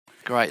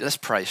Great, let's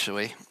pray, shall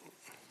we?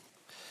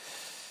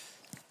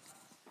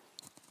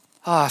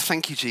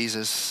 Thank you,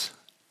 Jesus.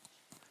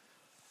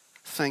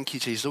 Thank you,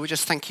 Jesus. Lord, we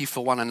just thank you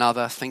for one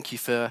another. Thank you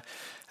for,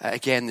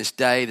 again, this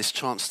day, this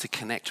chance to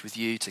connect with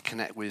you, to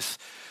connect with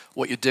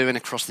what you're doing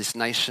across this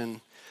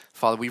nation.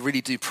 Father, we really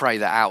do pray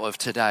that out of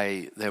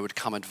today, there would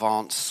come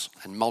advance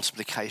and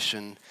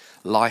multiplication,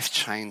 life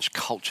change,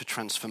 culture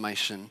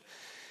transformation.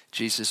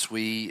 Jesus,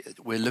 we're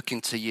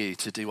looking to you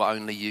to do what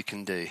only you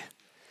can do.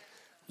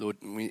 Lord,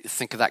 we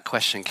think of that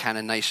question, can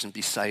a nation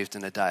be saved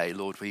in a day?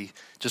 Lord, we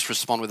just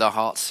respond with our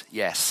hearts,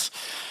 yes.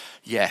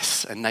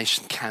 Yes, a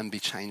nation can be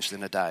changed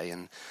in a day.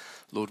 And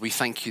Lord, we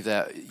thank you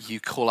that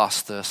you call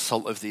us the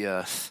salt of the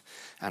earth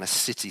and a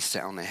city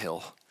set on a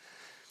hill.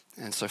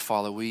 And so,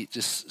 Father, we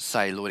just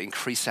say, Lord,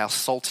 increase our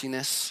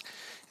saltiness,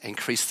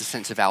 increase the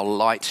sense of our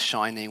light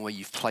shining where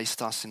you've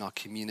placed us in our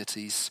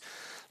communities.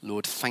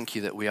 Lord, thank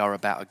you that we are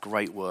about a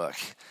great work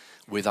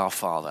with our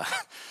Father.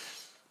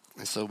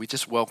 And so we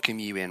just welcome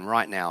you in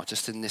right now,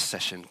 just in this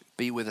session.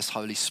 Be with us,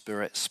 Holy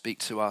Spirit. Speak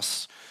to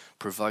us,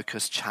 provoke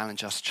us,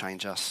 challenge us,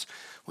 change us.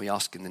 We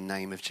ask in the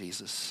name of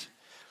Jesus.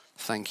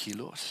 Thank you,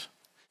 Lord.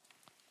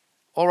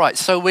 All right,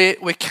 so we're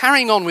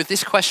carrying on with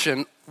this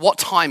question, what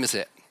time is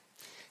it?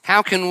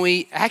 How can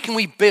we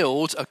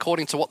build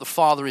according to what the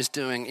Father is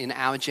doing in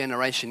our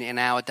generation, in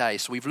our day?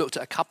 So we've looked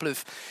at a couple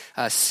of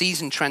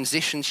season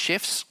transition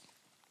shifts.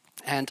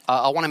 And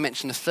I want to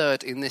mention a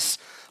third in this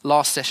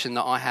last session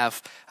that I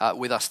have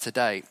with us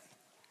today.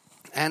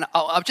 And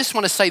I just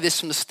want to say this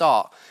from the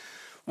start.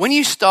 When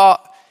you start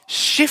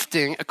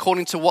shifting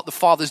according to what the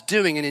Father's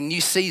doing in a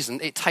new season,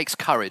 it takes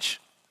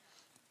courage.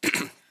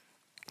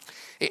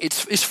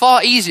 It's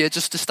far easier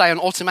just to stay on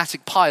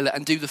automatic pilot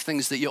and do the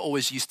things that you're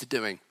always used to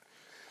doing.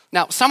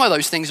 Now, some of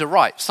those things are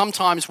right.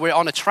 Sometimes we're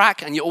on a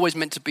track and you're always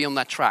meant to be on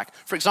that track.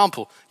 For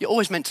example, you're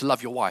always meant to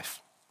love your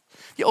wife.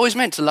 You're always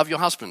meant to love your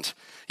husband.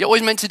 You're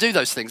always meant to do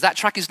those things. That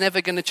track is never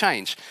going to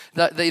change.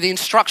 The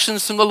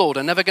instructions from the Lord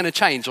are never going to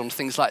change on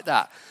things like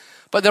that.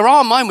 But there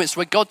are moments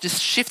where God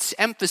just shifts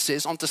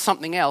emphasis onto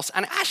something else,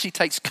 and it actually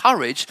takes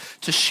courage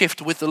to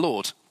shift with the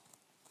Lord.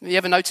 Have you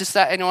ever noticed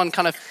that? Anyone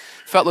kind of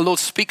felt the Lord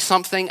speak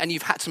something and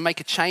you've had to make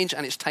a change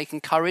and it's taken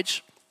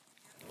courage?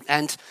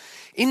 And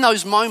in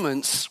those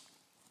moments,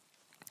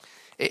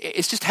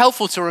 it's just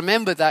helpful to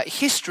remember that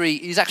history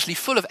is actually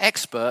full of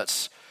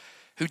experts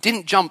who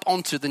didn't jump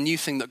onto the new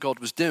thing that God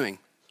was doing,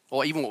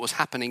 or even what was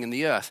happening in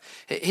the earth.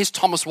 Here's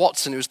Thomas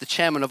Watson, who was the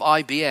chairman of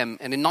IBM,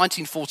 and in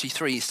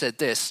 1943 he said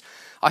this,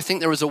 I think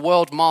there is a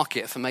world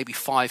market for maybe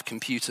 5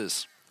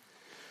 computers.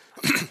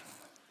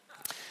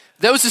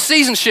 There was a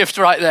season shift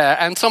right there,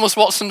 and Thomas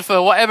Watson,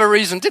 for whatever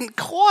reason, didn't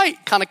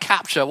quite kind of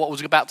capture what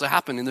was about to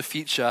happen in the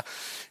future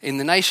in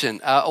the nation.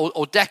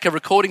 Or Decca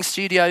Recording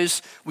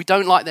Studios, we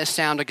don't like their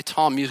sound, our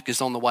guitar music is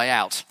on the way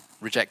out,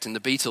 rejecting the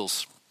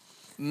Beatles.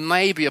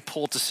 Maybe a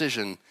poor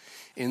decision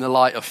in the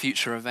light of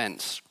future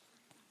events.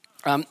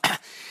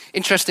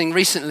 Interesting,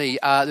 recently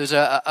there was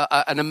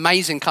an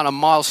amazing kind of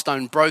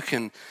milestone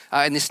broken.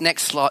 In this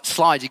next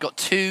slide, you've got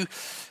 2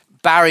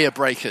 barrier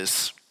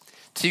breakers.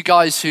 2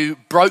 guys who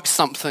broke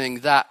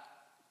something that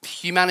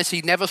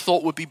humanity never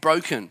thought would be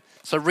broken.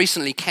 So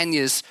recently,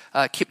 Kenya's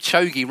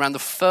Kipchoge ran the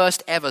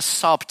first ever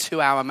sub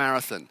 2-hour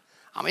marathon.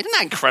 I mean, isn't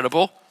that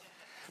incredible?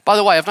 By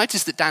the way, I've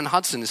noticed that Dan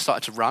Hudson has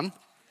started to run.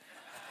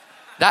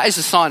 That is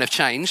a sign of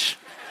change,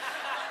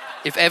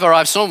 if ever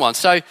I've seen one.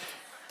 So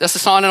that's a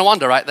sign and a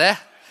wonder right there.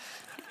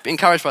 Be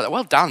encouraged by that.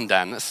 Well done,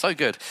 Dan. That's so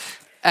good.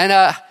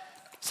 And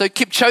so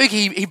Kipchoge,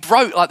 he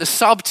broke like the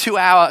sub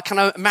 2-hour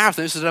kind of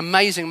marathon. This is an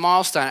amazing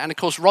milestone. And of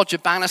course, Roger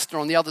Bannister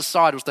on the other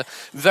side was the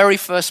very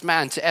first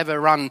man to ever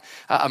run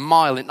a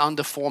mile in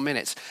under 4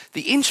 minutes.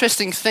 The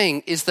interesting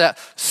thing is that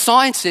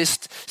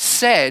scientists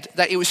said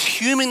that it was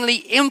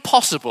humanly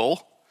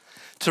impossible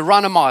to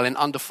run a mile in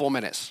under 4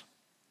 minutes.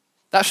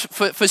 That's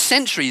for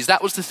centuries,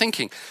 that was the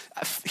thinking.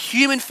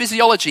 Human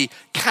physiology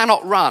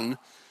cannot run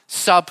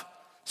sub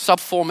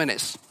 4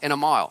 minutes in a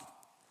mile.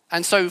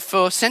 And so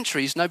for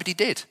centuries, nobody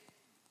did.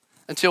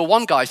 Until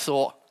one guy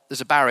thought,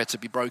 there's a barrier to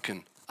be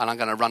broken, and I'm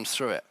going to run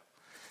through it.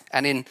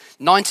 And in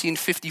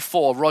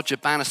 1954, Roger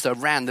Bannister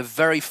ran the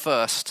very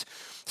first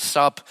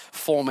sub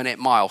 4 minute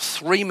mile,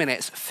 3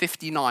 minutes,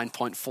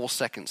 59.4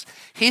 seconds.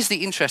 Here's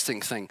the interesting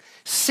thing.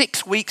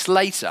 6 weeks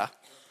later,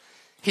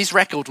 his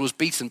record was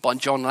beaten by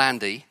John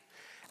Landy.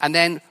 And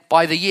then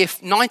by the year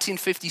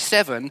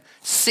 1957,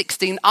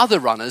 16 other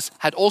runners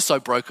had also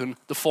broken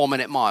the 4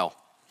 minute mile.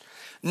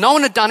 No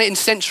one had done it in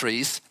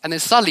centuries, and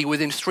then suddenly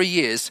within 3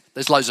 years,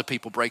 there's loads of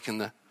people breaking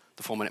the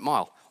 4 minute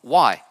mile.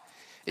 Why?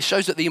 It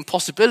shows that the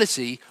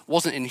impossibility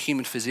wasn't in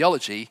human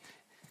physiology,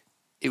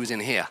 it was in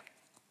here.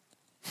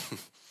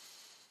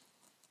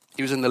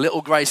 It was in the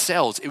little grey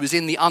cells. It was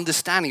in the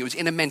understanding. It was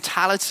in a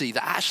mentality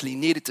that actually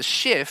needed to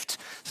shift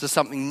to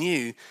something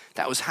new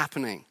that was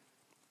happening.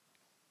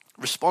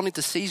 Responding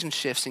to season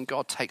shifts in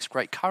God takes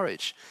great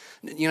courage.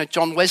 You know,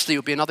 John Wesley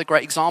would be another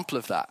great example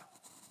of that.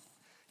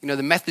 You know,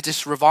 the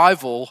Methodist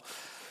revival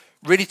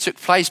really took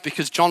place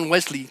because John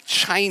Wesley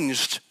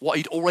changed what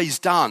he'd always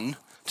done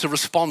to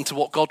respond to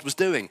what God was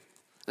doing.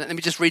 Let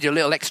me just read you a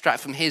little extract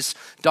from his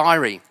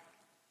diary.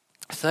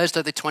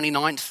 Thursday the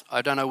 29th,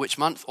 I don't know which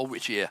month or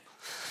which year,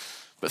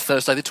 but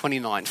Thursday the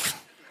 29th.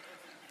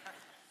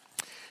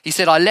 He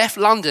said, I left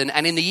London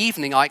and in the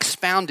evening I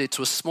expounded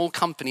to a small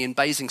company in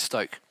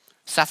Basingstoke.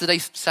 Saturday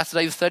the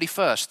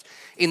 31st.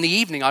 In the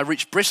evening I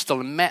reached Bristol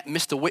and met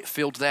Mr.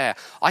 Whitfield there.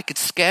 I could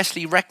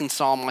scarcely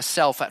reconcile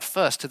myself at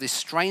first to this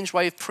strange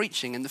way of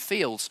preaching in the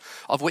fields,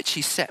 of which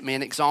he set me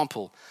an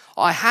example.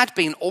 I had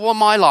been all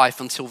my life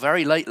until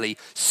very lately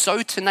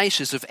so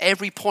tenacious of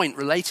every point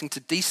relating to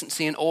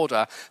decency and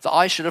order that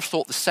I should have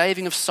thought the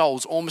saving of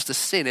souls almost a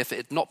sin if it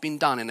had not been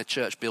done in a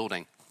church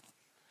building.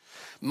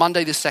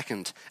 Monday the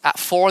 2nd, at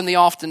 4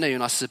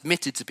 p.m, I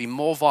submitted to be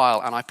more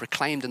vile and I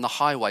proclaimed in the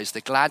highways the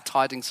glad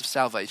tidings of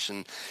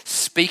salvation,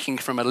 speaking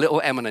from a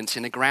little eminence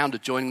in a ground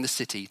adjoining the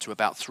city to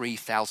about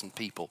 3,000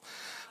 people.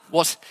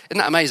 Isn't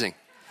that amazing?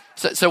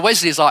 So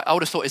Wesley is like, I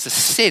would have thought it's a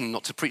sin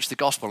not to preach the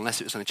gospel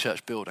unless it was in a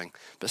church building.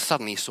 But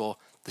suddenly he saw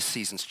the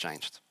seasons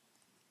changed.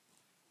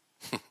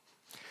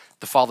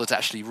 The Father's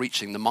actually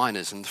reaching the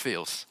miners in the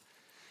fields.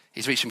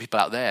 He's reaching people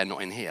out there,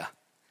 not in here.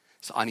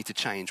 So I need to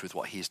change with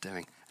what he's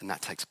doing. And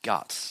that takes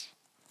guts,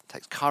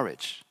 takes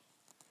courage.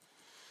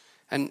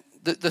 And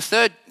the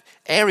third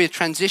area of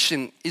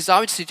transition is, I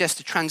would suggest,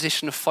 a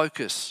transition of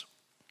focus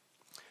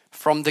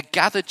from the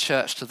gathered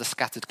church to the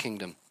scattered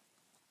kingdom.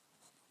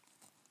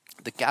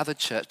 The gathered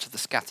church to the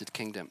scattered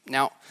kingdom.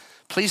 Now,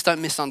 please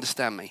don't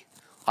misunderstand me.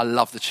 I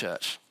love the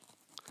church.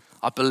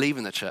 I believe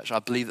in the church. I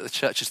believe that the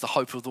church is the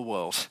hope of the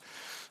world.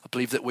 I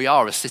believe that we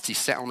are a city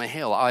set on a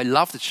hill. I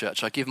love the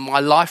church. I give my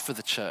life for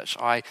the church.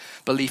 I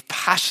believe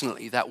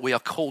passionately that we are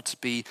called to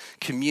be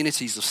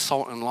communities of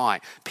salt and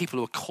light, people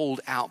who are called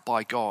out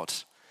by God.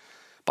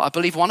 But I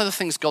believe one of the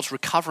things God's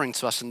recovering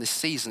to us in this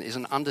season is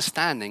an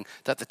understanding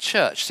that the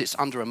church sits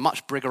under a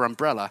much bigger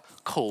umbrella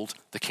called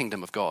the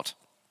kingdom of God.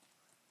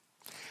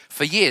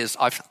 For years,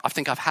 I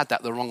think I've had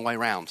that the wrong way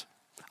around.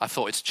 I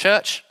thought it's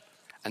church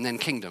and then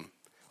kingdom.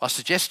 I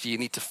suggest you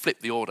need to flip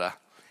the order.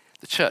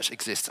 The church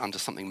exists under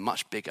something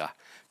much bigger,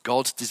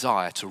 God's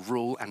desire to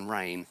rule and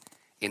reign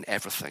in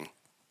everything.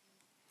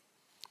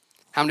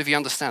 How many of you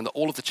understand that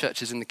all of the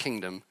church is in the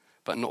kingdom,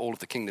 but not all of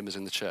the kingdom is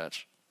in the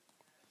church?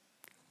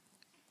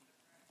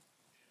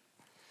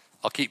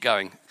 I'll keep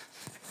going.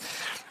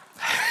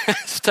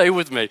 Stay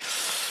with me.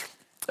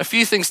 A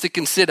few things to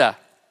consider.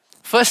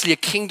 Firstly, a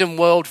kingdom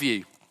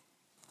worldview.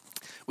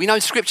 We know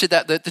in Scripture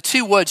that the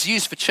two words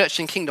used for church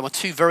and kingdom are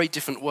two very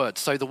different words.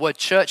 So the word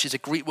church is a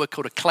Greek word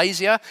called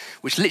ecclesia,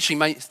 which literally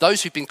means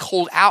those who've been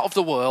called out of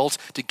the world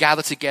to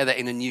gather together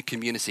in a new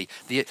community,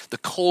 the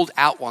called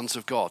out ones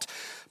of God.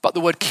 But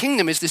the word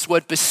kingdom is this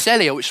word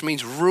basileia, which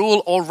means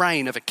rule or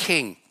reign of a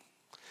king.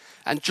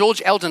 And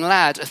George Eldon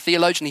Ladd, a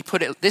theologian, he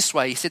put it this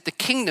way. He said, the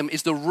kingdom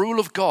is the rule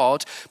of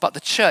God, but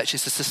the church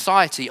is a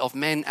society of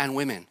men and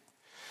women.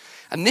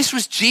 And this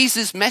was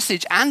Jesus'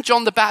 message and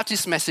John the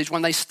Baptist's message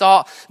when they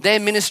start their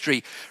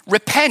ministry.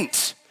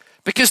 Repent,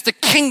 because the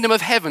kingdom of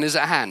heaven is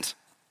at hand.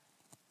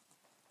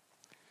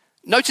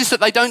 Notice that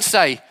they don't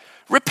say,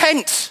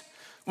 repent,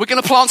 we're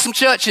going to plant some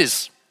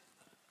churches.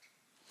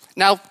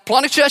 Now,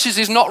 planting churches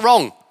is not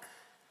wrong.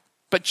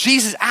 But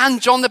Jesus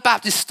and John the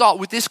Baptist start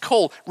with this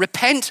call.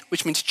 Repent,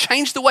 which means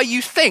change the way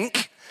you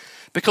think,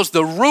 because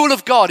the rule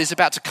of God is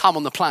about to come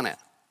on the planet.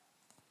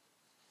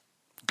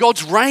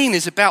 God's reign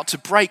is about to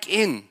break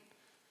in.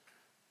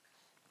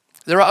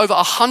 There are over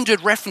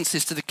 100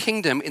 references to the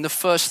kingdom in the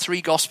first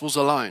 3 Gospels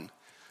alone.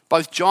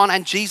 Both John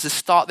and Jesus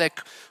start their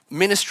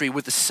ministry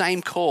with the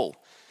same call.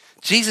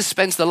 Jesus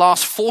spends the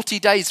last 40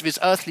 days of his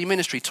earthly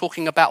ministry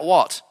talking about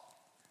what?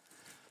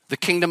 The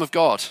kingdom of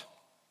God.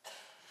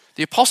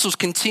 The apostles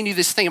continue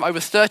this theme, over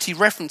 30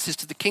 references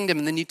to the kingdom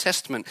in the New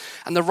Testament.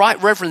 And the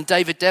Right Reverend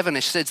David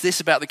Devenish says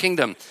this about the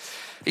kingdom.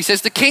 He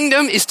says, the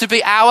kingdom is to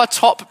be our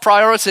top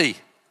priority.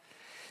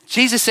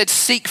 Jesus said,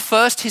 seek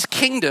first his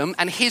kingdom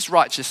and his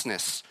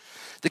righteousness.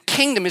 The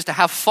kingdom is to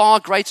have far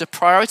greater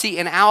priority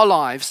in our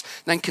lives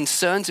than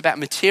concerns about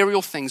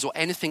material things or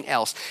anything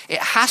else. It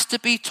has to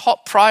be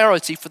top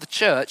priority for the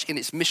church in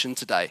its mission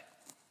today.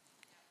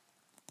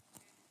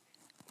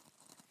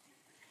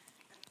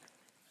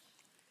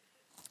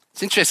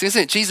 It's interesting,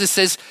 isn't it? Jesus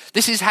says,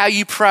 this is how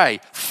you pray.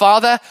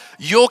 Father,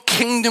 your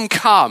kingdom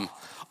come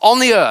on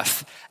the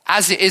earth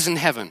as it is in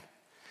heaven.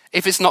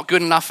 If it's not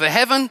good enough for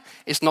heaven,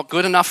 it's not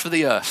good enough for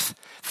the earth.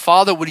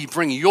 Father, will you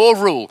bring your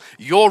rule,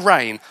 your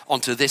reign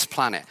onto this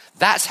planet?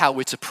 That's how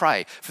we're to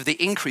pray, for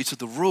the increase of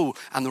the rule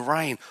and the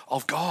reign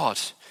of God.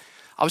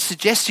 I would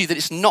suggest to you that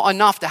it's not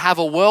enough to have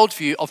a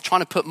worldview of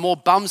trying to put more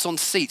bums on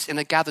seats in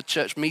a gathered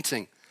church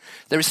meeting.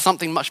 There is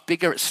something much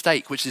bigger at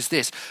stake, which is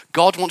this.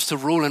 God wants to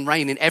rule and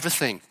reign in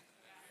everything.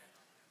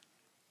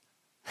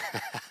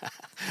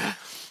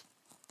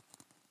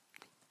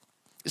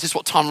 This is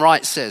what Tom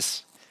Wright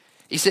says.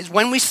 He says,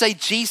 when we say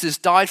Jesus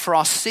died for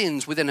our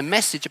sins within a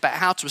message about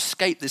how to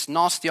escape this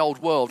nasty old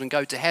world and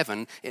go to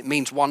heaven, it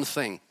means one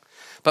thing.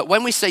 But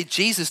when we say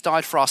Jesus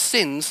died for our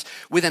sins,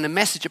 we're then a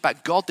message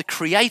about God the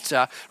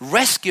Creator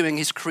rescuing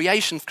his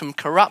creation from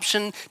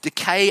corruption,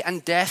 decay,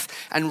 and death,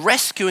 and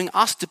rescuing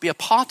us to be a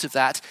part of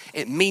that.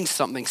 It means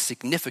something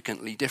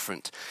significantly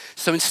different.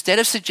 So instead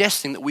of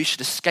suggesting that we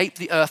should escape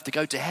the earth to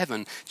go to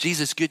heaven,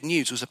 Jesus' good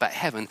news was about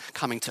heaven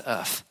coming to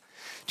earth.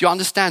 Do you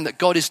understand that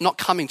God is not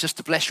coming just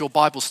to bless your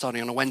Bible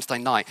study on a Wednesday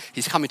night?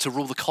 He's coming to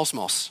rule the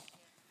cosmos.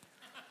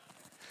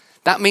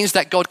 That means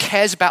that God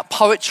cares about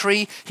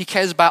poetry, he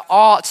cares about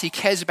art, he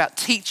cares about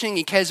teaching,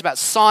 he cares about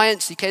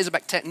science, he cares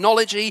about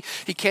technology,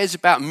 he cares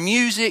about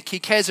music, he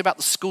cares about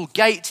the school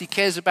gate, he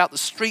cares about the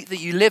street that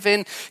you live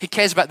in, he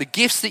cares about the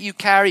gifts that you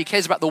carry, he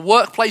cares about the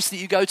workplace that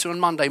you go to on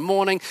Monday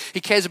morning,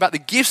 he cares about the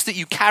gifts that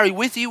you carry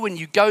with you when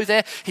you go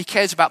there, he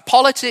cares about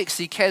politics,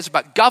 he cares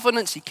about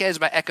governance, he cares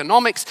about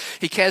economics,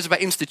 he cares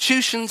about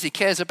institutions, he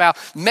cares about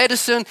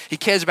medicine, he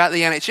cares about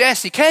the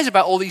NHS, he cares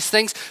about all these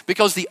things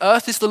because the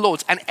earth is the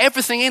Lord's and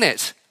everything in it.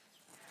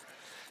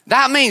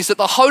 That means that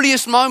the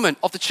holiest moment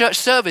of the church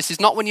service is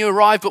not when you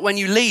arrive, but when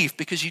you leave,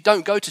 because you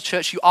don't go to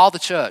church, you are the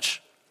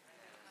church.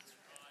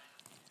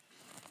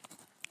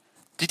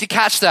 Did you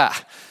catch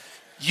that?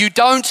 You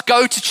don't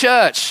go to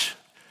church,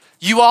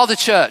 you are the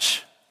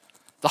church.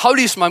 The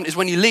holiest moment is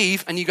when you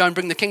leave and you go and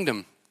bring the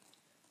kingdom.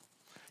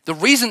 The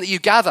reason that you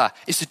gather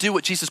is to do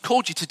what Jesus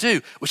called you to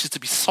do, which is to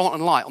be salt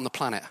and light on the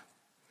planet.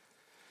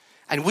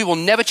 And we will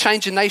never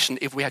change a nation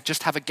if we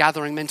just have a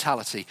gathering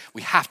mentality.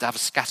 We have to have a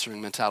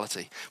scattering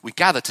mentality. We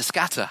gather to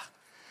scatter.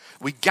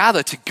 We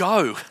gather to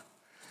go.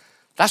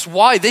 That's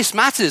why this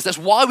matters. That's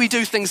why we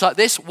do things like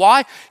this.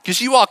 Why?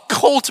 Because you are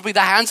called to be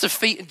the hands and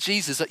feet of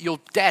Jesus at your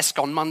desk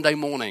on Monday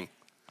morning.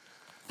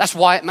 That's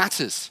why it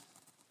matters.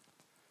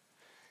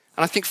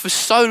 And I think for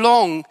so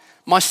long,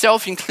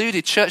 myself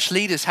included, church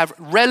leaders have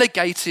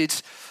relegated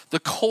the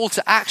call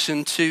to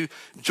action to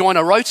join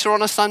a rota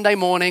on a Sunday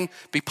morning,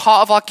 be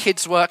part of our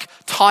kids' work,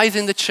 tithe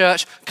in the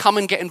church, come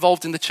and get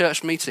involved in the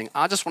church meeting.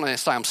 I just want to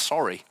say I'm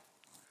sorry.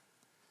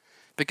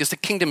 Because the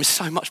kingdom is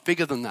so much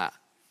bigger than that.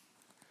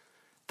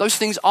 Those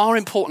things are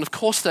important, of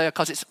course they are,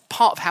 because it's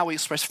part of how we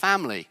express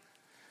family.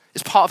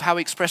 It's part of how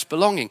we express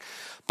belonging.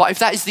 But if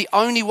that is the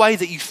only way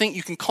that you think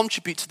you can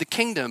contribute to the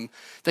kingdom,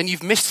 then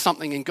you've missed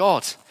something in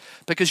God.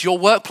 Because your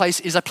workplace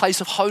is a place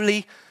of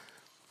holy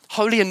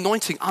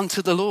anointing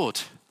unto the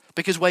Lord.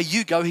 Because where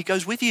you go, he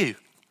goes with you.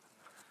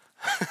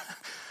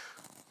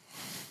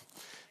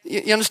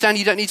 You understand?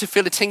 You don't need to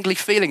feel a tingly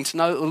feeling to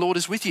know that the Lord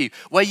is with you.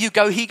 Where you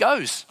go, he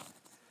goes.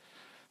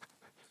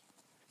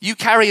 You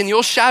carry in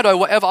your shadow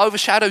whatever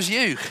overshadows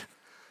you.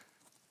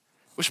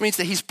 Which means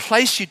that he's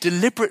placed you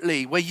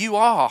deliberately where you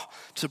are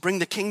to bring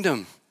the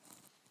kingdom.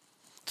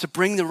 To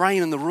bring the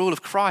reign and the rule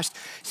of Christ.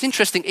 It's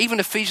interesting,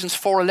 even Ephesians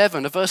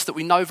 4:11, a verse that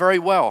we know very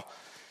well,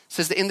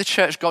 says that in the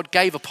church, God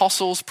gave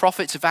apostles,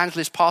 prophets,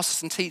 evangelists,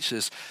 pastors, and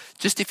teachers.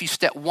 Just if you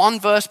step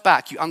one verse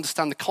back, you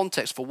understand the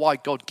context for why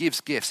God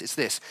gives gifts. It's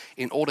this: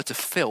 in order to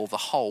fill the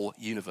whole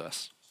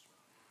universe.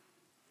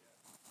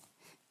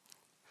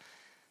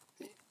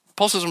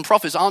 Apostles and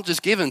prophets aren't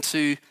just given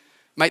to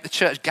make the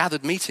church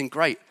gathered meeting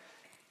great.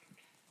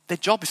 Their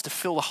job is to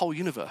fill the whole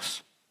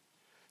universe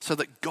so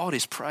that God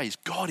is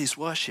praised, God is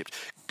worshipped,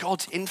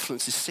 God's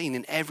influence is seen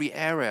in every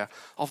area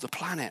of the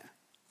planet.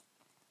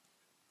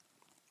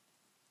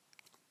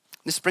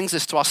 This brings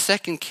us to our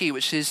second key,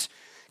 which is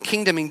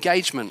kingdom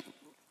engagement.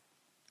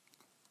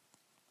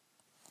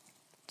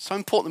 It's so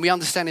important that we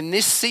understand in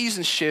this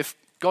season shift,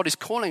 God is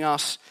calling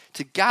us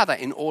to gather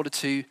in order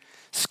to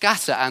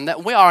scatter, and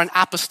that we are an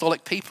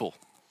apostolic people.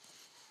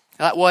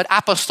 Now, that word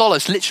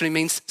apostolos literally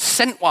means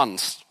sent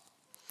ones.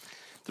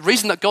 The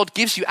reason that God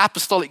gives you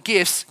apostolic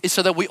gifts is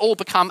so that we all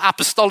become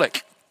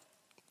apostolic.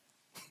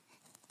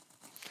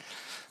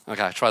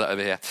 Okay, try that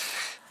over here.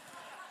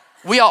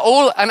 We are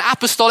all an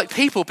apostolic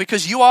people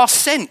because you are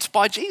sent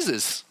by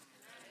Jesus.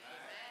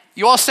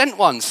 You are sent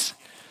ones.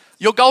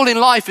 Your goal in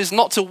life is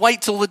not to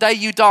wait till the day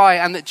you die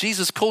and that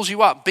Jesus calls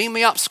you up. Beam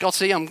me up,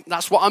 Scotty.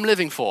 That's what I'm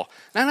living for.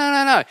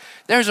 No.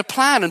 There is a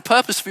plan and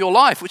purpose for your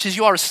life, which is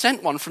you are a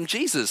sent one from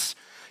Jesus.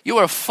 You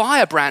are a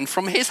firebrand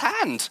from his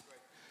hand.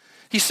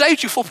 He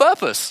saved you for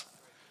purpose.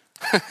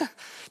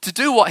 To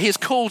do what he has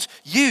called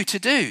you to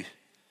do.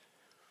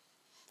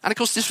 And of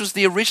course, this was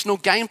the original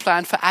game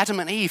plan for Adam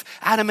and Eve.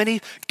 Adam and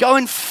Eve, go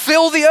and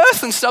fill the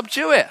earth and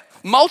subdue it.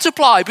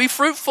 Multiply, be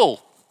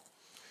fruitful.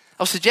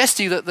 I'll suggest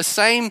to you that the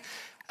same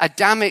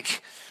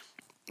Adamic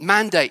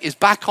mandate is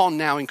back on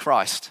now in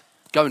Christ.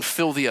 Go and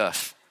fill the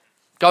earth.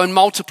 Go and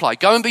multiply.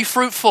 Go and be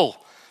fruitful.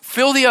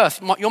 Fill the earth.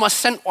 You're my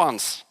sent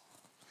ones.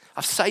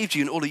 I've saved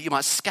you in order that you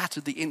might scatter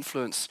the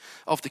influence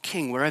of the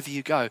King wherever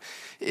you go.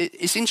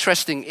 It's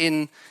interesting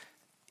in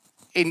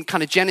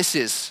kind of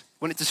Genesis,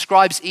 when it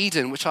describes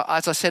Eden, which,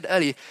 as I said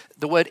earlier,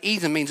 the word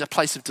Eden means a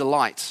place of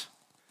delight.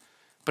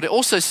 But it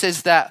also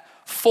says that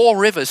 4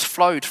 rivers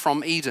flowed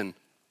from Eden.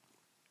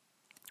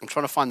 I'm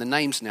trying to find the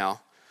names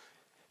now.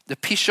 The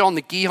Pishon,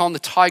 the Gihon, the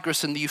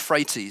Tigris, and the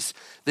Euphrates.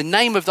 The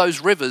name of those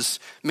rivers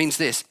means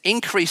this: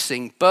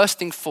 increasing,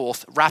 bursting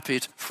forth,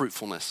 rapid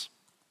fruitfulness.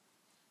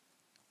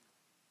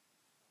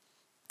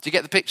 Do you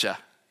get the picture?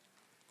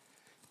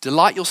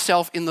 Delight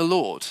yourself in the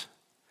Lord.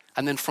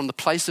 And then from the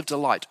place of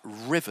delight,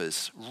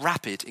 rivers,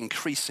 rapid,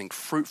 increasing,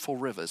 fruitful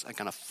rivers are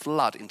going to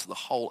flood into the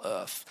whole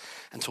earth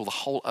until the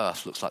whole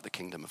earth looks like the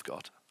kingdom of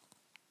God.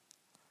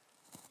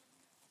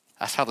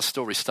 That's how the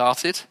story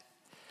started.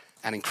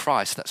 And in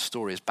Christ, that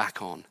story is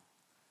back on.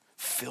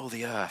 Fill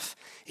the earth.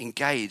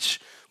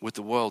 Engage with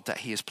the world that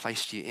he has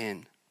placed you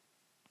in.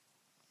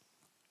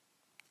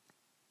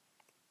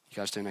 You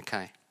guys doing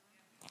okay?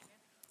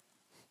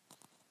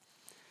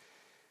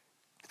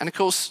 And of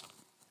course,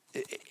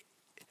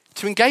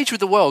 to engage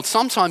with the world,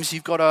 sometimes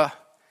you've got to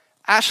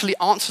actually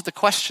answer the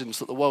questions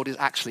that the world is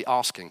actually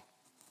asking.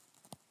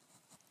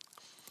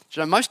 Do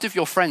you know, most of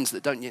your friends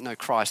that don't yet know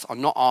Christ are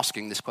not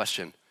asking this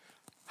question,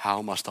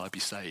 how must I be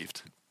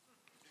saved?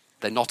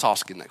 They're not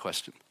asking that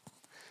question.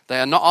 They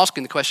are not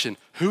asking the question,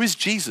 who is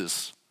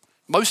Jesus?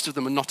 Most of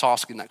them are not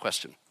asking that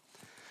question.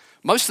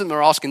 Most of them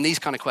are asking these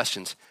kind of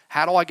questions.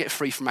 How do I get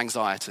free from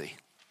anxiety?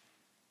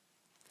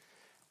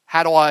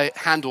 How do I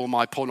handle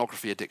my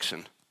pornography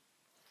addiction?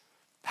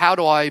 How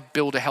do I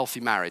build a healthy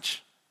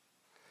marriage?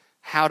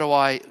 How do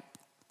I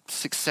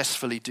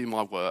successfully do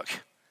my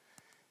work?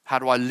 How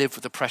do I live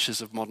with the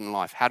pressures of modern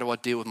life? How do I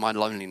deal with my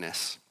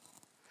loneliness?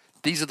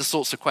 These are the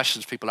sorts of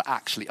questions people are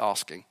actually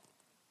asking.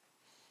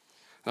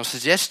 And I'll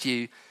suggest to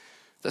you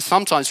that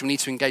sometimes we need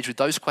to engage with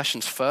those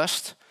questions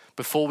first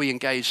before we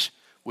engage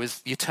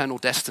with the eternal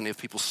destiny of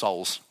people's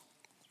souls.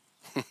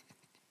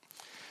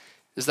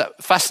 There's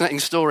that fascinating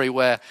story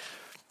where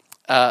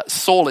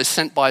Saul is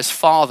sent by his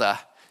father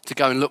to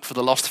go and look for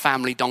the lost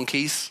family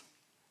donkeys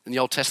in the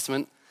Old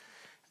Testament.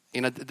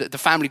 You know, the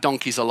family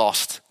donkeys are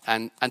lost.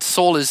 And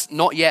Saul has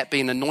not yet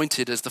been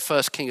anointed as the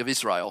first king of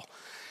Israel.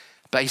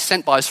 But he's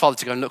sent by his father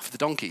to go and look for the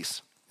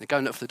donkeys. They go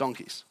and look for the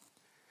donkeys.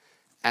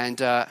 And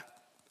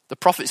the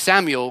prophet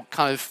Samuel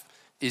kind of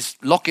is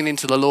locking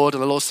into the Lord.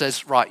 And the Lord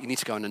says, right, you need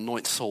to go and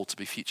anoint Saul to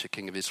be future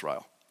king of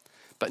Israel.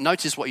 But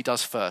notice what he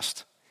does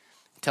first.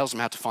 He tells him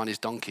how to find his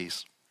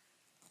donkeys.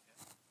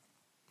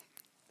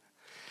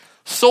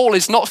 Saul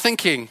is not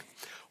thinking,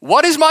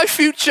 what is my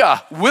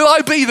future? Will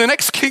I be the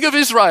next king of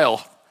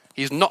Israel?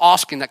 He's not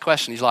asking that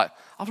question. He's like,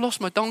 I've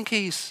lost my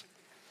donkeys.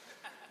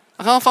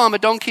 I can't find my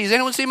donkeys.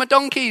 Anyone see my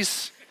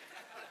donkeys?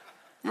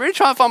 I'm really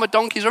trying to find my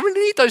donkeys. I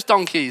really need those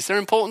donkeys. They're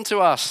important to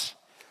us.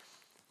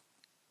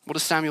 What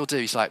does Samuel do?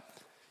 He's like,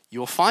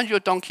 you'll find your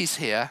donkeys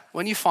here.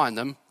 When you find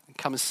them,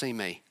 come and see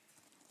me.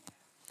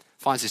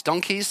 Finds his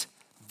donkeys.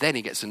 Then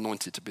he gets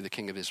anointed to be the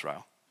king of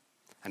Israel.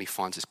 And he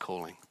finds his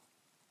calling.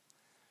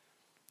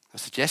 I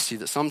suggest to you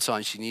that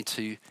sometimes you need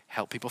to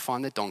help people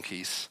find their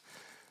donkeys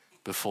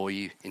before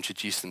you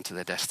introduce them to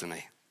their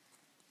destiny.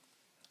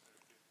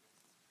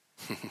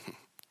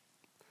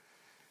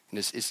 And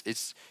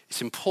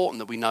it's important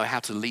that we know how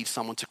to lead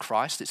someone to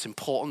Christ. It's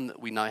important that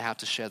we know how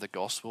to share the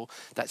gospel.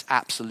 That's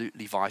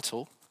absolutely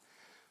vital.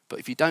 But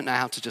if you don't know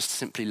how to just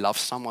simply love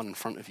someone in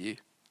front of you,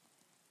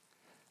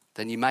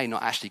 then you may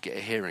not actually get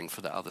a hearing for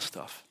that other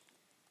stuff.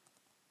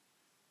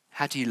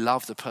 How do you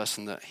love the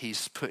person that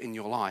he's put in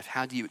your life?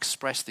 How do you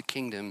express the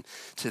kingdom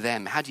to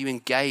them? How do you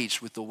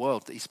engage with the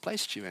world that he's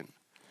placed you in?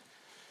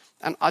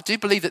 And I do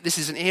believe that this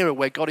is an era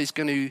where God is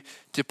going to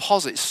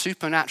deposit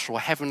supernatural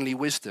heavenly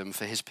wisdom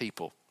for his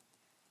people.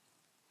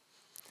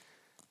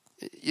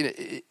 You know,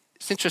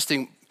 it's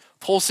interesting.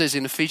 Paul says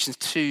in Ephesians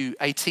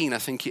 2:18, I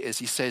think it is,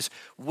 he says,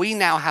 we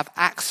now have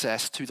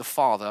access to the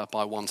Father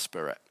by one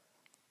Spirit.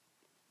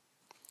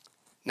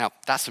 Now,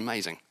 that's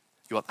amazing.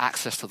 You have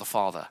access to the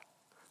Father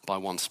by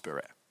one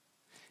Spirit.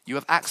 You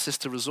have access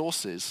to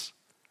resources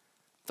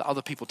that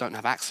other people don't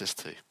have access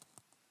to.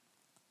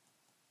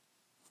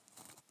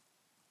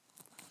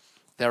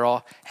 There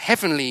are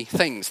heavenly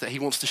things that he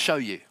wants to show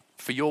you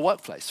for your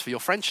workplace, for your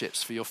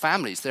friendships, for your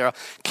families. There are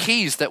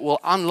keys that will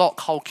unlock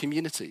whole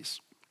communities.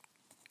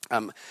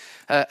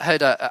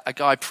 Heard a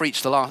guy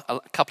preach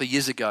a couple of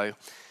years ago,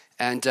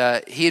 and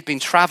he had been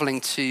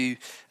traveling to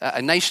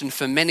a nation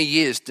for many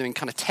years doing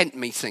kind of tent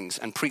meetings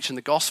and preaching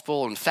the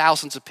gospel and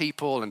thousands of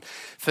people. And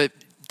for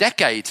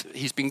decades,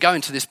 he's been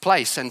going to this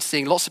place and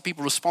seeing lots of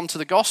people respond to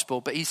the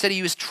gospel. But he said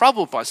he was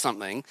troubled by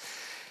something,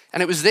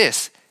 and it was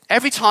this.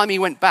 Every time he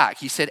went back,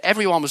 he said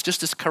everyone was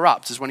just as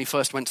corrupt as when he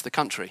first went to the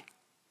country.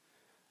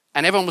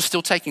 And everyone was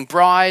still taking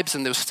bribes,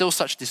 and there was still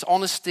such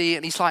dishonesty.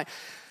 And he's like,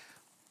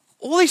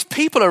 all these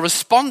people are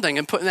responding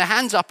and putting their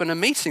hands up in a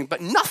meeting,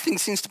 but nothing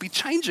seems to be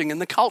changing in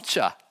the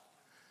culture.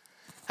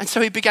 And so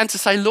he began to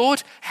say,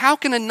 Lord, how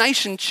can a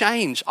nation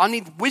change? I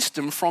need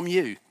wisdom from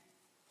you.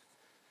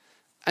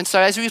 And so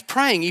as he was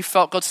praying, he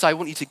felt God say, I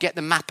want you to get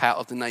the map out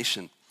of the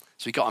nation.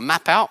 So he got a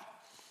map out.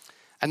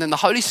 And then the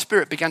Holy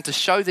Spirit began to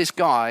show this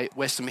guy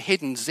where some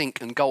hidden zinc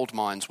and gold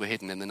mines were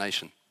hidden in the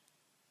nation.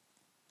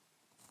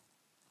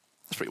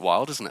 That's pretty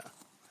wild, isn't it?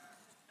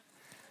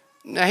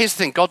 Now here's the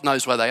thing, God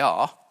knows where they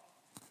are.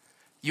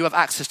 You have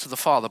access to the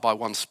Father by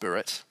one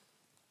Spirit.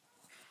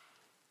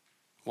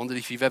 Wondered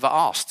if you've ever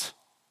asked,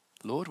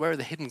 Lord, where are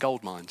the hidden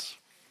gold mines?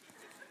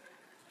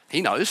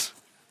 He knows.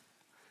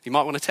 He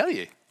might want to tell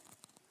you.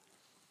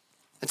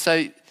 And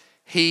so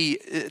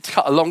to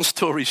cut a long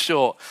story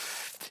short,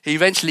 he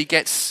eventually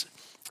gets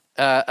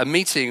a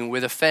meeting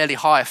with a fairly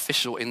high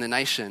official in the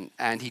nation,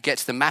 and he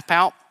gets the map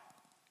out.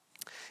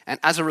 And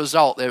as a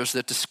result, there was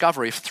the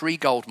discovery of 3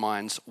 gold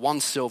mines, 1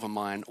 silver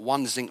mine,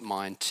 1 zinc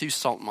mine, 2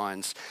 salt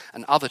mines,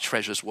 and other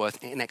treasures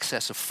worth in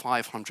excess of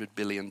 $500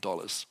 billion.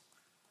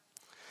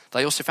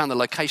 They also found the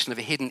location of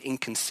a hidden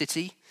Incan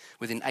city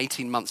within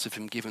 18 months of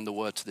him giving the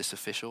word to this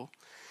official.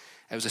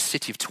 It was a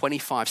city of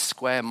 25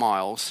 square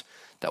miles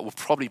that will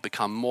probably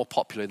become more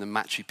popular than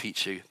Machu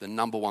Picchu, the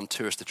number 1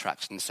 tourist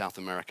attraction in South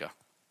America.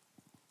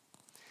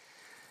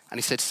 And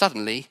he said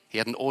suddenly he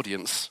had an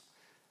audience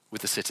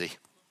with the city.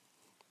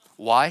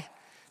 Why?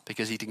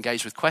 Because he'd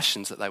engaged with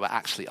questions that they were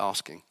actually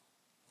asking.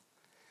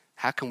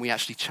 How can we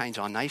actually change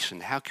our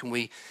nation? How can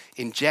we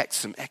inject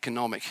some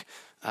economic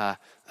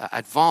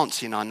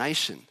advance in our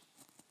nation?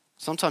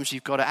 Sometimes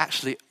you've got to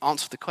actually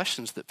answer the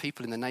questions that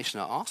people in the nation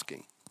are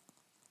asking.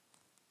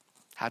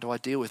 How do I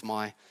deal with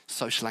my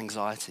social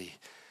anxiety?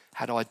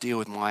 How do I deal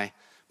with my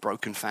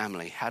broken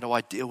family? How do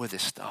I deal with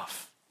this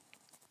stuff?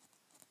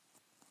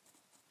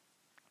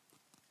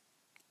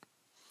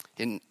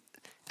 In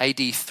AD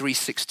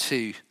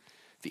 362,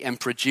 the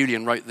Emperor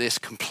Julian wrote this,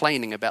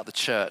 complaining about the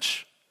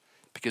church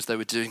because they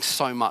were doing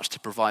so much to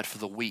provide for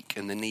the weak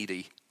and the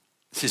needy.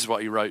 This is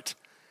what he wrote.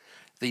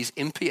 These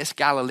impious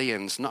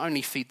Galileans not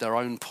only feed their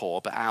own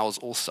poor, but ours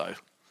also.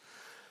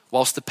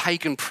 Whilst the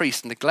pagan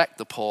priests neglect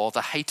the poor,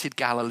 the hated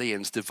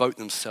Galileans devote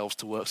themselves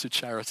to works of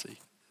charity.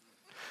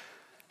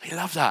 I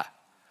love that.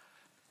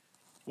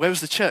 Where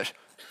was the church?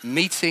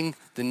 Meeting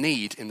the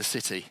need in the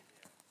city.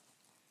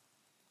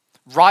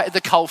 Right at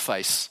the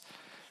coalface,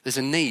 there's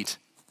a need.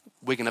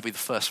 We're going to be the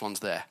first ones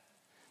there.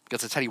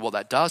 Because I tell you what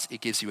that does,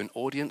 it gives you an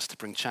audience to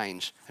bring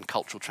change and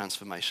cultural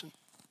transformation.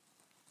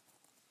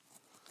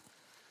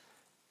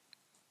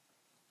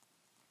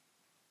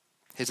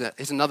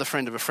 Here's another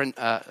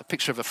a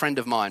picture of a friend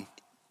of mine.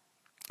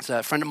 It's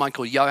a friend of mine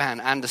called Johan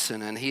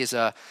Anderson, and he's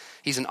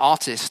an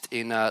artist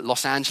in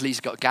Los Angeles. He's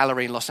got a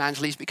gallery in Los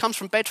Angeles, but he comes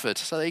from Bedford,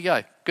 so there you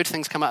go. Good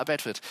things come out of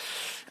Bedford.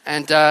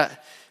 And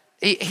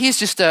he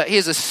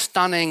is a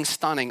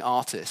stunning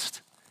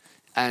artist.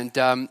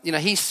 And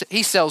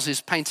he sells his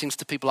paintings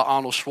to people like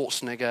Arnold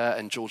Schwarzenegger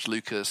and George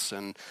Lucas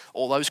and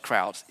all those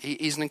crowds.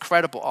 He's an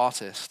incredible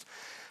artist,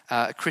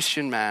 a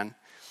Christian man.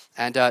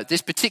 And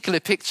this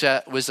particular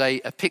picture was a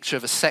picture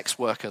of a sex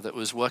worker that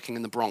was working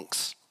in the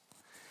Bronx.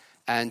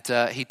 And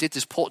he did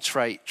this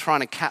portrait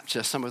trying to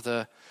capture some of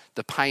the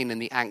pain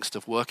and the angst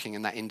of working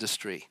in that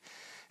industry.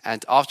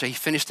 And after he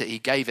finished it, he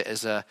gave it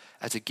as a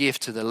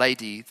gift to the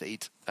lady that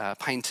he'd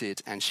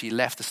painted, and she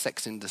left the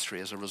sex industry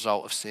as a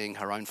result of seeing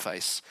her own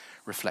face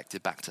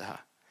reflected back to her.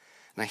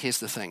 Now here's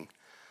the thing.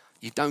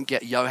 You don't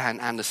get Johan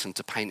Anderson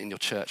to paint in your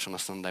church on a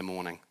Sunday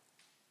morning.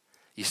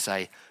 You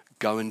say,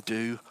 go and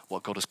do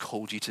what God has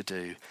called you to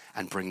do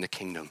and bring the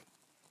kingdom.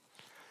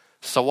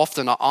 So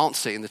often our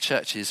answer in the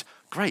church is,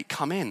 great,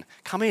 come in,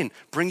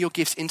 bring your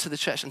gifts into the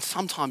church. And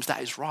sometimes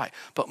that is right.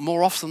 But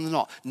more often than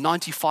not,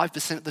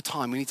 95% of the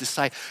time, we need to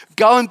say,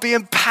 go and be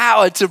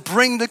empowered to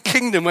bring the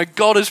kingdom where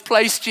God has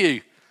placed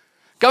you.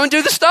 Go and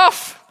do the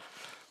stuff.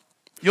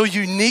 You're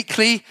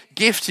uniquely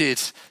gifted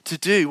to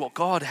do what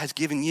God has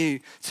given you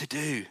to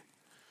do.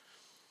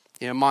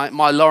 You know,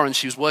 my Lauren,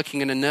 she was working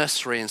in a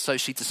nursery, and so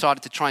she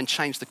decided to try and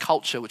change the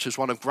culture, which was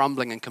one of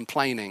grumbling and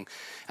complaining.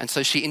 And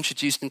so she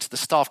introduced into the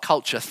staff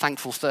culture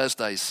Thankful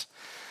Thursdays.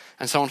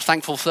 And so on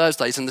Thankful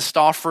Thursdays in the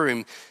staff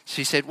room,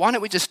 she said, why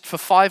don't we just for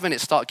 5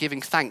 minutes start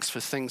giving thanks for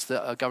things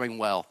that are going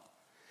well?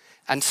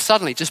 And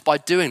suddenly, just by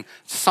doing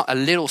a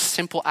little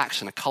simple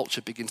action, a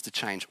culture begins to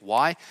change.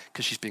 Why?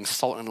 Because she's being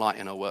salt and light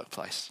in her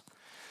workplace.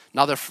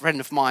 Another friend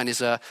of mine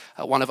is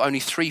one of only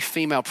 3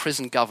 female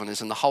prison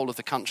governors in the whole of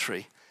the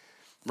country,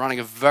 running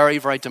a very,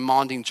 very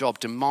demanding job,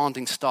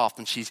 demanding staff,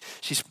 and she's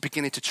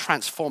beginning to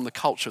transform the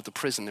culture of the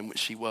prison in which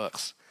she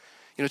works.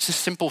 You know, it's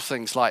just simple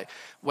things like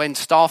when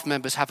staff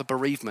members have a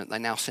bereavement, they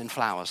now send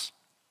flowers.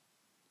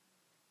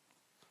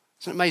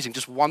 Isn't it amazing?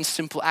 Just one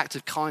simple act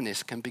of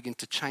kindness can begin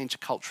to change a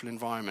cultural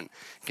environment,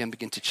 can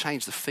begin to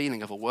change the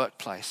feeling of a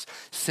workplace,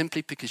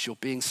 simply because you're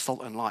being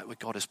salt and light where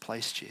God has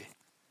placed you.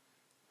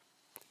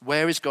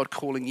 Where is God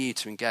calling you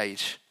to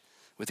engage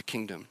with the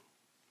kingdom?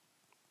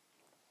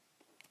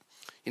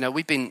 You know,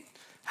 we've been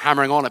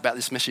hammering on about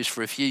this message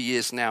for a few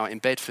years now in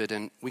Bedford,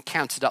 and we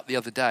counted up the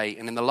other day,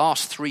 and in the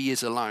last 3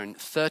 years alone,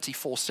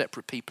 34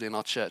 separate people in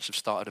our church have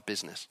started a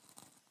business.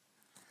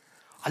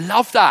 I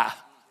love that.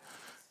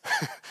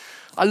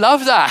 I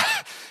love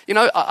that. You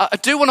know, I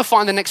do want to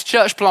find the next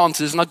church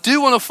planters, and I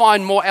do want to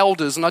find more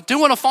elders, and I do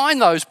want to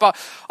find those, but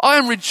I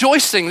am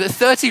rejoicing that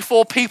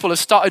 34 people have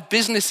started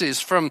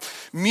businesses, from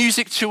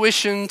music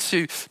tuition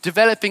to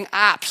developing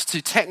apps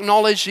to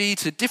technology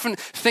to different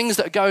things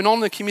that are going on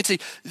in the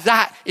community.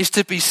 That is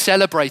to be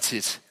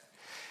celebrated.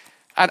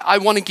 And I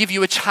want to give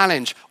you a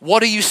challenge.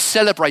 What are you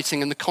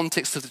celebrating in the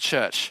context of the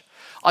church?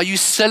 Are you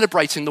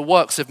celebrating the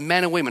works of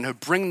men and women who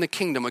bring the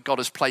kingdom where God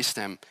has placed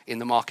them in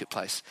the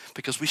marketplace?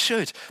 Because we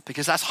should,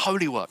 because that's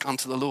holy work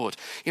unto the Lord.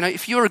 You know,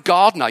 if you're a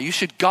gardener, you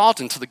should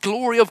garden to the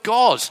glory of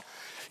God.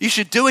 You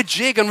should do a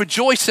jig and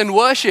rejoice and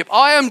worship.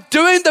 I am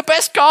doing the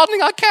best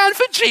gardening I can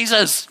for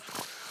Jesus.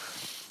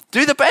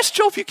 Do the best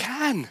job you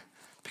can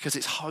because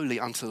it's holy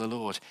unto the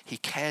Lord. He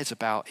cares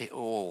about it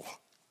all.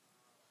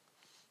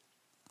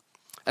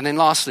 And then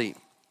lastly,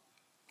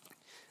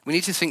 we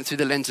need to think through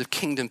the lens of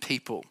kingdom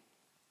people.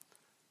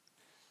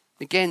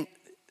 Again,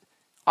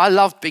 I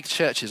love big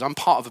churches. I'm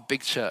part of a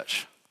big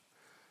church.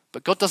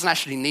 But God doesn't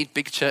actually need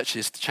big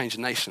churches to change a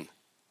nation.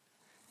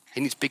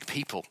 He needs big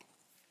people.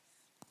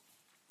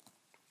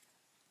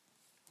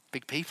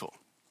 Big people.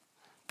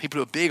 People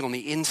who are big on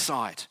the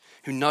inside,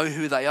 who know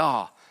who they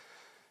are,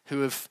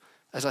 who have,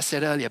 as I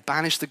said earlier,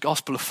 banished the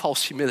gospel of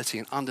false humility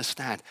and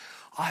understand,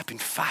 I have been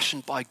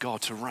fashioned by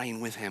God to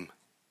reign with him.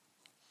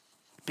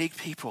 Big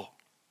people.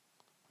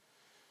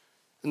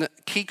 And the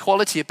key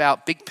quality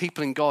about big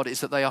people in God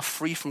is that they are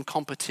free from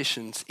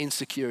competitions,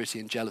 insecurity,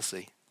 and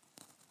jealousy.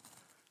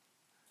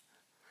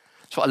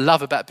 That's what I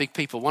love about big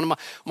people. One of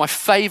my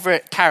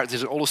favorite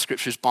characters in all of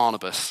Scripture is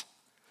Barnabas.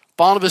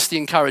 Barnabas the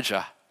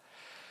encourager.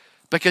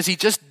 Because he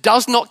just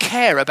does not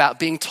care about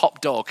being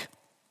top dog.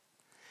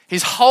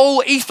 His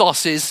whole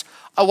ethos is,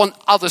 I want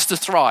others to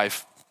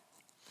thrive.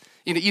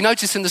 You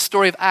notice in the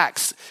story of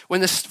Acts,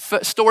 when the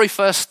story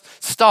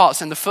first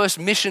starts and the first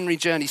missionary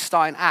journey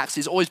start in Acts,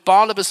 it's always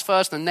Barnabas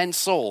first and then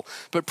Saul.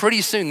 But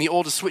pretty soon the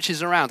order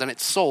switches around and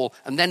it's Saul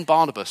and then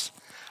Barnabas.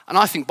 And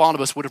I think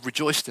Barnabas would have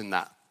rejoiced in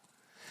that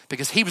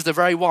because he was the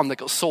very one that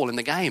got Saul in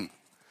the game.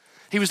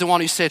 He was the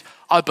one who said,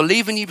 I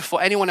believe in you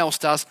before anyone else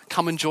does,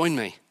 come and join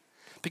me.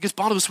 Because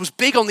Barnabas was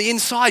big on the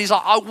inside. He's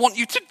like, I want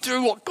you to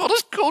do what God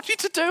has called you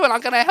to do and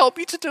I'm going to help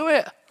you to do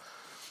it.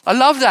 I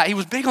love that. He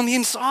was big on the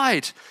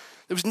inside.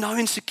 There was no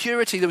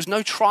insecurity. There was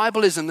no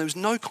tribalism. There was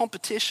no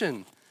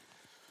competition.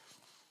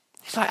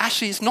 He's like,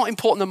 actually, it's not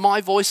important that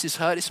my voice is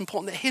heard. It's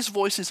important that his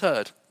voice is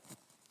heard.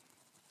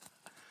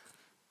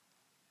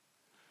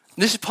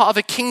 And this is part of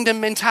a kingdom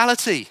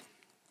mentality.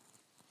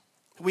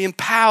 We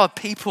empower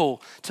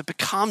people to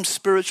become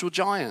spiritual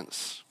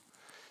giants.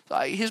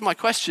 Like, here's my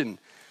question.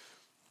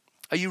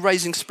 Are you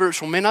raising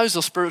spiritual minnows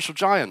or spiritual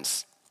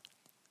giants?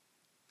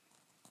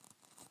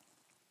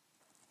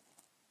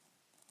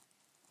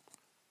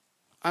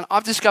 And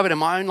I've discovered in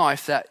my own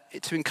life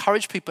that to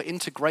encourage people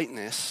into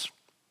greatness,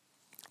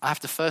 I have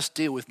to first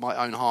deal with my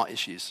own heart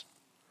issues.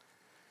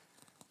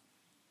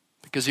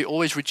 Because you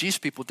always reduce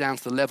people down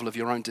to the level of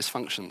your own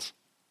dysfunctions.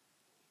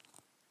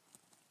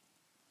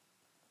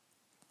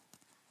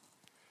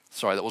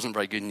 Sorry, that wasn't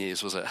very good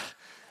news, was it?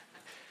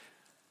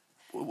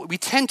 We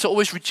tend to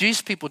always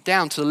reduce people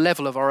down to the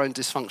level of our own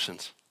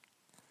dysfunctions.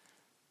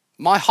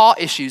 My heart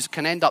issues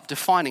can end up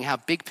defining how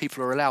big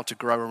people are allowed to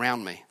grow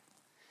around me.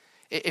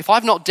 If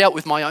I've not dealt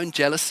with my own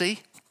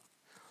jealousy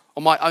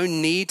or my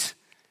own need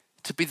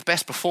to be the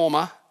best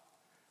performer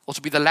or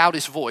to be the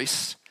loudest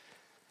voice,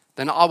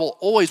 then I will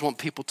always want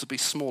people to be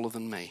smaller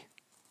than me.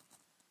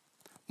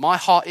 My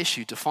heart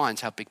issue defines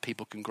how big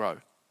people can grow.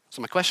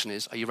 So my question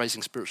is, are you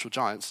raising spiritual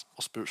giants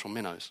or spiritual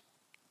minnows?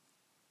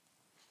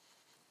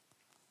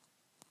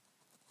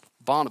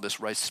 Barnabas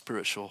raised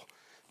spiritual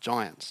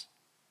giants.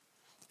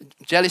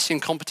 Jealousy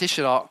and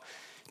competition are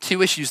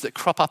two issues that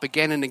crop up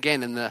again and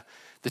again in the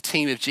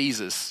team of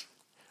Jesus.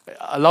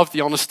 I love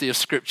the honesty of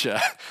Scripture.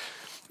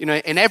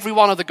 In every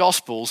one of the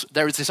Gospels,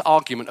 there is this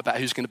argument about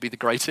who's going to be the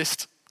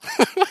greatest.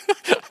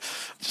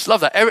 Just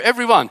love that.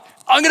 Everyone.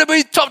 I'm going to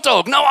be top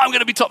dog. No, I'm going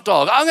to be top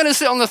dog. I'm going to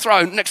sit on the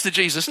throne next to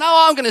Jesus. No,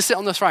 I'm going to sit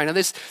on the throne. And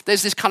there's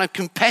this kind of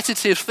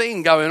competitive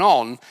thing going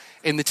on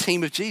in the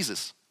team of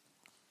Jesus.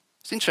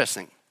 It's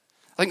interesting.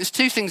 I think there's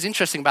two things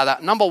interesting about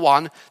that. Number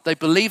one, they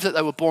believed that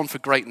they were born for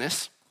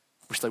greatness,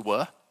 which they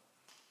were.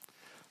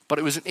 But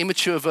it was an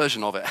immature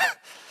version of it.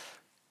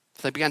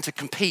 So they began to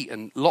compete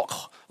and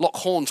lock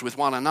horns with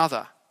one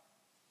another.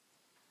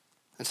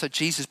 And so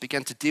Jesus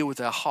began to deal with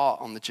their heart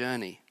on the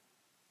journey.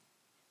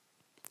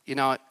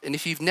 And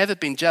if you've never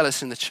been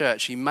jealous in the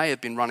church, you may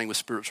have been running with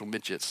spiritual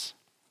midgets.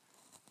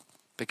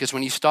 Because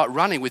when you start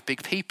running with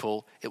big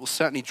people, it will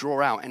certainly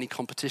draw out any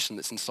competition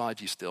that's inside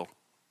you still.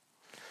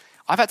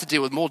 I've had to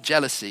deal with more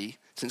jealousy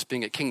since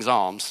being at King's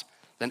Arms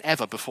than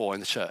ever before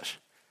in the church.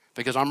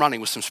 Because I'm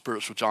running with some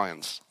spiritual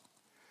giants.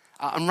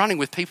 I'm running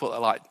with people that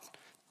are like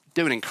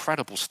doing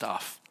incredible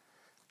stuff.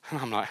 And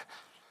I'm like,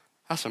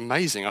 that's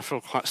amazing. I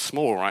feel quite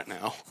small right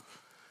now.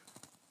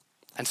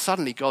 And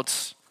suddenly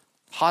God's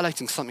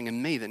highlighting something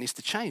in me that needs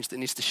to change, that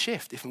needs to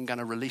shift if I'm going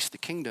to release the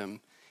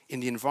kingdom in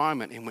the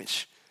environment in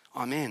which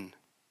I'm in.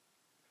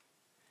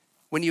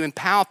 When you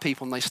empower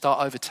people and they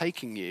start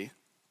overtaking you,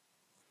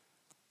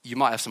 you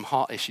might have some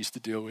heart issues to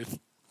deal with.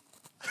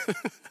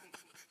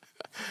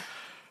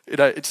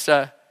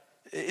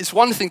 It's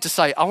one thing to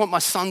say, I want my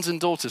sons and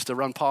daughters to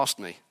run past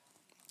me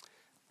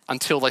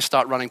until they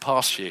start running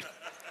past you.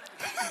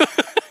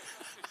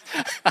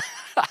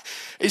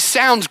 It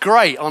sounds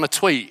great on a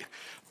tweet,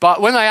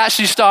 but when they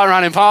actually start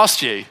running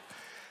past you,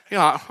 you're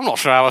like, I'm not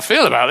sure how I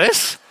feel about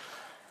this.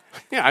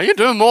 You're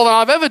doing more than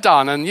I've ever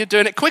done, and you're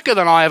doing it quicker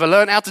than I ever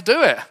learned how to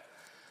do it.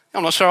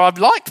 I'm not sure I'd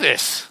like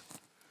this.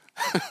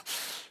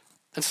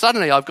 And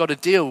suddenly I've got to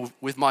deal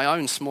with my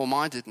own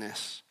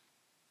small-mindedness.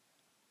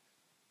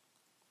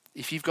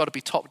 if you've got to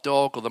be top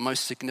dog or the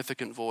most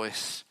significant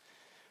voice,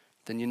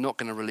 then you're not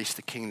going to release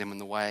the kingdom in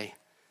the way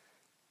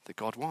that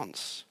God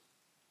wants.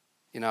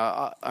 You know,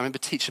 I remember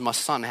teaching my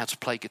son how to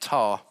play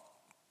guitar.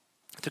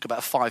 It took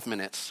about 5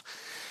 minutes.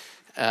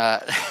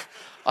 I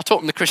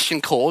taught him the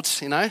Christian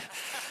chords, you know,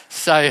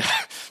 so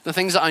the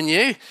things that I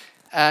knew,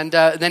 and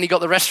then he got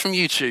the rest from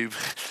YouTube.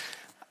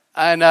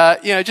 And,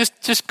 you know,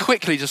 just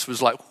quickly just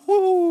was like,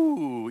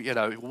 whoo, you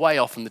know, way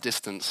off in the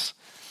distance.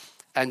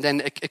 And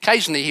then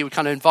occasionally he would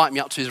kind of invite me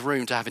up to his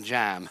room to have a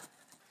jam.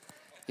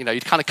 You know,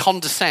 he'd kind of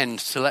condescend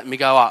to let me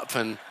go up.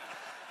 And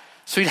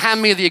so he'd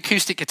hand me the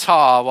acoustic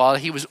guitar while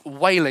he was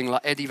wailing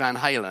like Eddie Van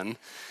Halen.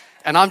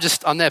 And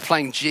I'm there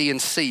playing G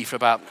and C for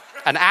about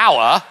an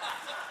hour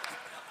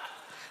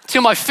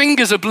till my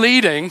fingers are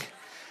bleeding.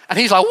 And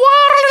he's like,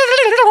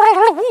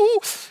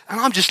 and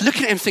I'm just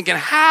looking at him thinking,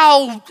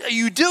 how are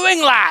you doing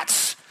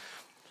that?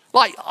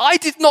 Like, I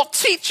did not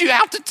teach you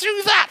how to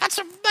do that. That's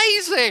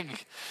amazing.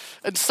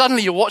 And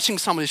suddenly you're watching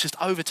someone who's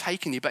just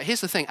overtaken you. But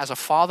here's the thing, as a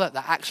father,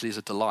 that actually is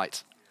a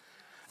delight,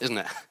 isn't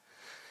it?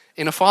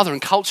 In a fathering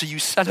culture, you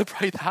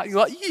celebrate that. You're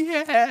like,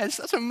 yes,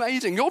 that's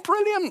amazing. You're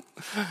brilliant.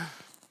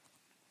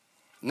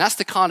 And that's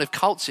the kind of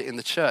culture in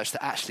the church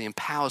that actually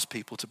empowers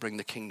people to bring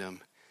the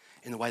kingdom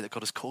in the way that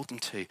God has called them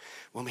to.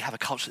 When we have a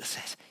culture that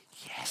says,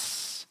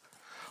 yes,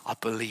 I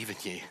believe in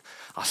you.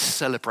 I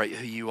celebrate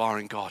who you are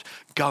in God.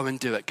 Go and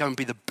do it. Go and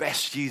be the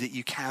best you that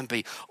you can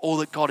be. All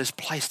that God has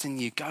placed in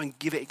you, go and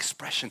give it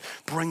expression.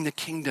 Bring the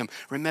kingdom.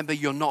 Remember,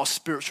 you're not a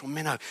spiritual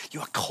minnow. You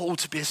are called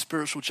to be a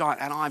spiritual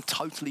giant, and I'm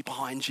totally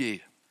behind you.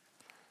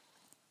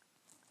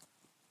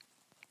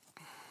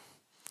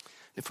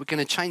 If we're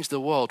going to change the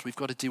world, we've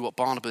got to do what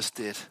Barnabas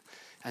did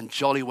and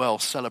jolly well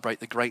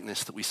celebrate the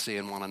greatness that we see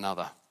in one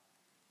another.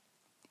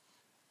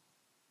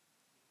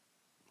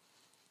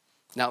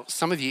 Now,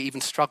 some of you even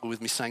struggle with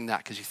me saying that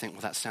because you think,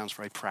 well, that sounds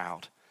very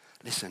proud.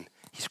 Listen,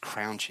 he's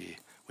crowned you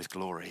with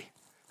glory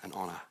and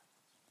honor.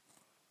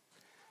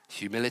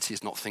 Humility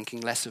is not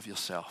thinking less of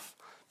yourself,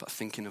 but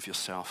thinking of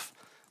yourself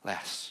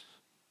less.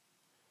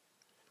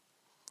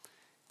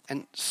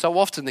 And so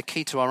often the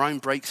key to our own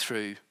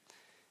breakthrough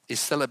is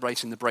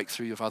celebrating the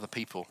breakthrough of other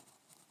people.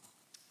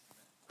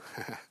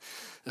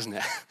 Isn't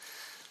it?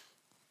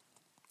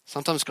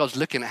 Sometimes God's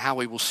looking at how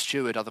we will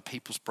steward other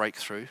people's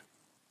breakthrough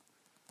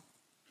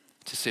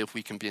to see if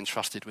we can be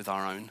entrusted with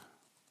our own.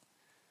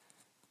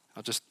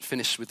 I'll just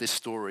finish with this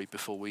story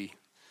before we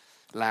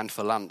land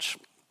for lunch.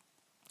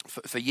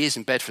 For years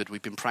in Bedford,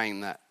 we've been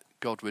praying that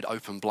God would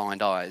open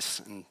blind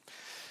eyes and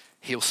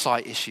heal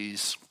sight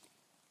issues.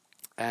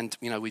 And,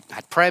 you know, we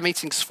had prayer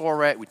meetings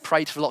for it. We'd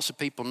prayed for lots of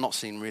people, not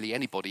seen really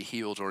anybody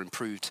healed or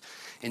improved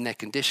in their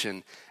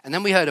condition. And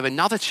then we heard of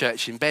another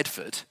church in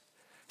Bedford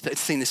that had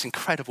seen this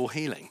incredible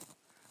healing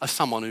of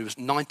someone who was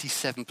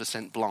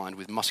 97% blind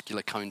with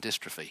muscular cone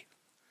dystrophy.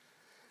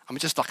 I mean,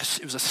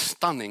 it was a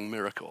stunning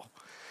miracle.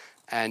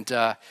 And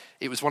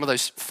it was one of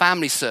those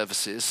family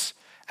services,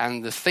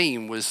 and the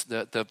theme was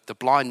the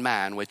blind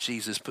man where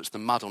Jesus puts the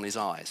mud on his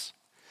eyes.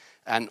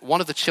 And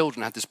one of the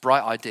children had this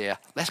bright idea,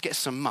 let's get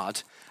some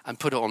mud and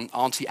put it on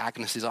Auntie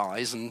Agnes's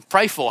eyes and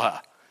pray for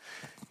her.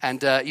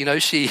 And, you know,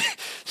 she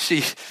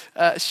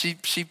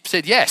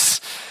said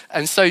yes.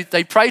 And so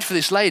they prayed for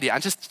this lady,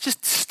 and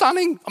just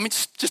stunning, I mean,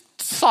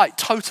 just sight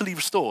totally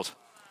restored.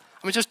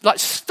 I mean, just like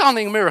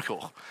stunning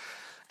miracle.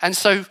 And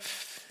so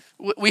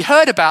we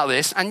heard about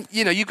this, and,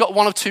 you know, you've got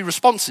one of two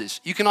responses.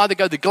 You can either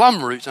go the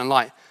glum route and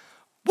like,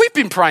 we've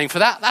been praying for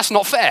that. That's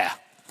not fair.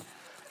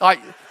 Like,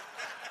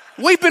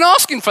 we've been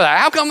asking for that.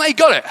 How come they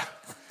got it?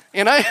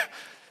 You know,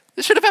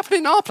 this should have happened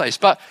in our place.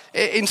 But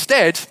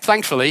instead,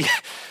 thankfully,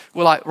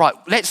 we're like, right,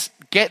 let's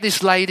get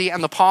this lady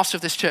and the pastor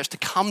of this church to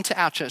come to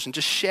our church and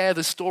just share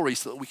the story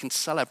so that we can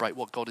celebrate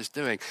what God is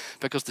doing.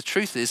 Because the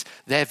truth is,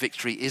 their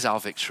victory is our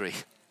victory.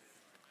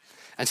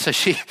 And so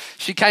she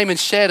came and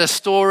shared a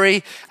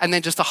story, and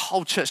then just the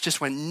whole church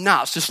just went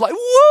nuts, just like,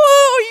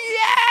 woo,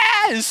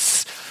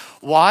 yes!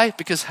 Why?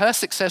 Because her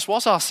success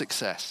was our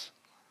success.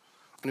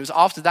 And it was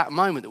after that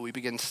moment that we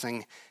began to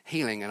sing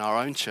healing in our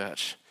own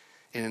church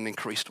in an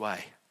increased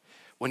way.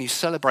 When you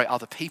celebrate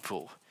other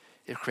people,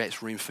 it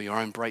creates room for your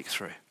own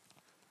breakthrough.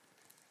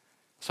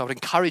 So I would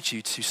encourage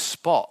you to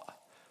spot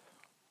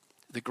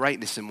the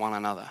greatness in one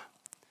another.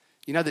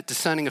 You know that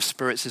discerning of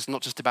spirits is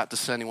not just about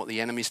discerning what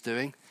the enemy's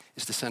doing,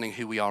 it's discerning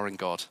who we are in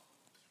God.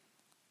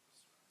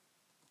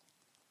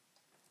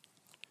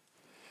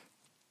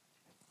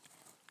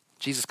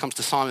 Jesus comes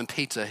to Simon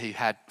Peter, who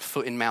had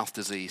foot and mouth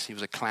disease. He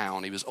was a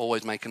clown. He was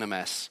always making a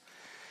mess.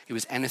 He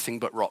was anything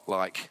but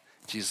rock-like.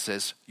 Jesus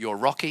says, you're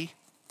rocky,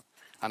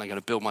 and I'm going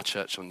to build my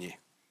church on you.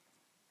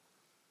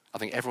 I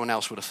think everyone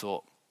else would have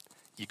thought,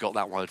 you got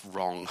that word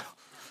wrong.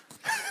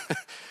 But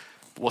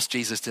what's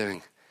Jesus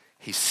doing?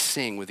 He's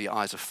seeing with the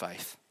eyes of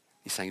faith.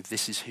 He's saying,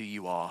 this is who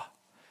you are.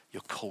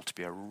 You're called to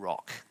be a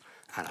rock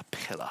and a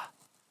pillar.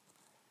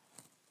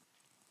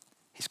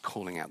 He's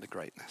calling out the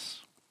greatness.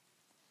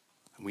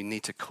 And we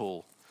need to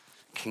call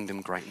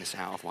kingdom greatness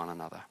out of one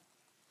another.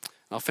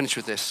 And I'll finish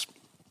with this.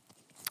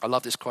 I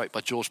love this quote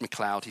by George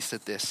MacLeod. He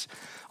said this: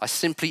 "I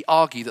simply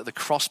argue that the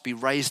cross be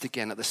raised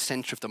again at the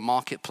center of the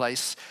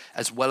marketplace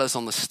as well as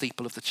on the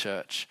steeple of the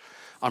church.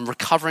 I'm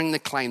recovering the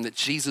claim that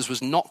Jesus was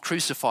not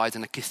crucified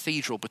in a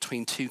cathedral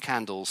between two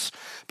candles,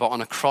 but on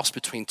a cross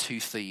between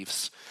two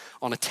thieves,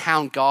 on a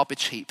town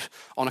garbage heap,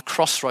 on a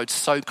crossroads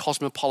so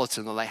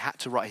cosmopolitan that they had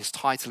to write his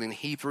title in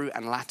Hebrew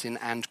and Latin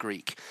and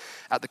Greek,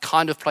 at the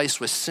kind of place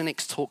where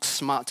cynics talk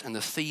smut and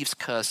the thieves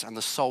curse and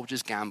the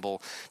soldiers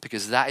gamble,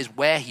 because that is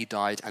where he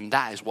died and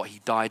that is what he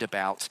died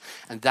about,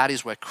 and that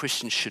is where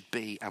Christians should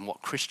be and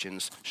what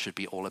Christians should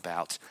be all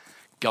about.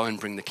 Go and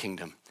bring the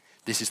kingdom."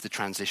 This is the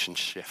transition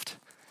shift.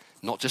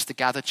 Not just the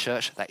gathered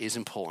church, that is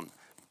important,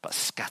 but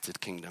scattered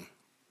kingdom.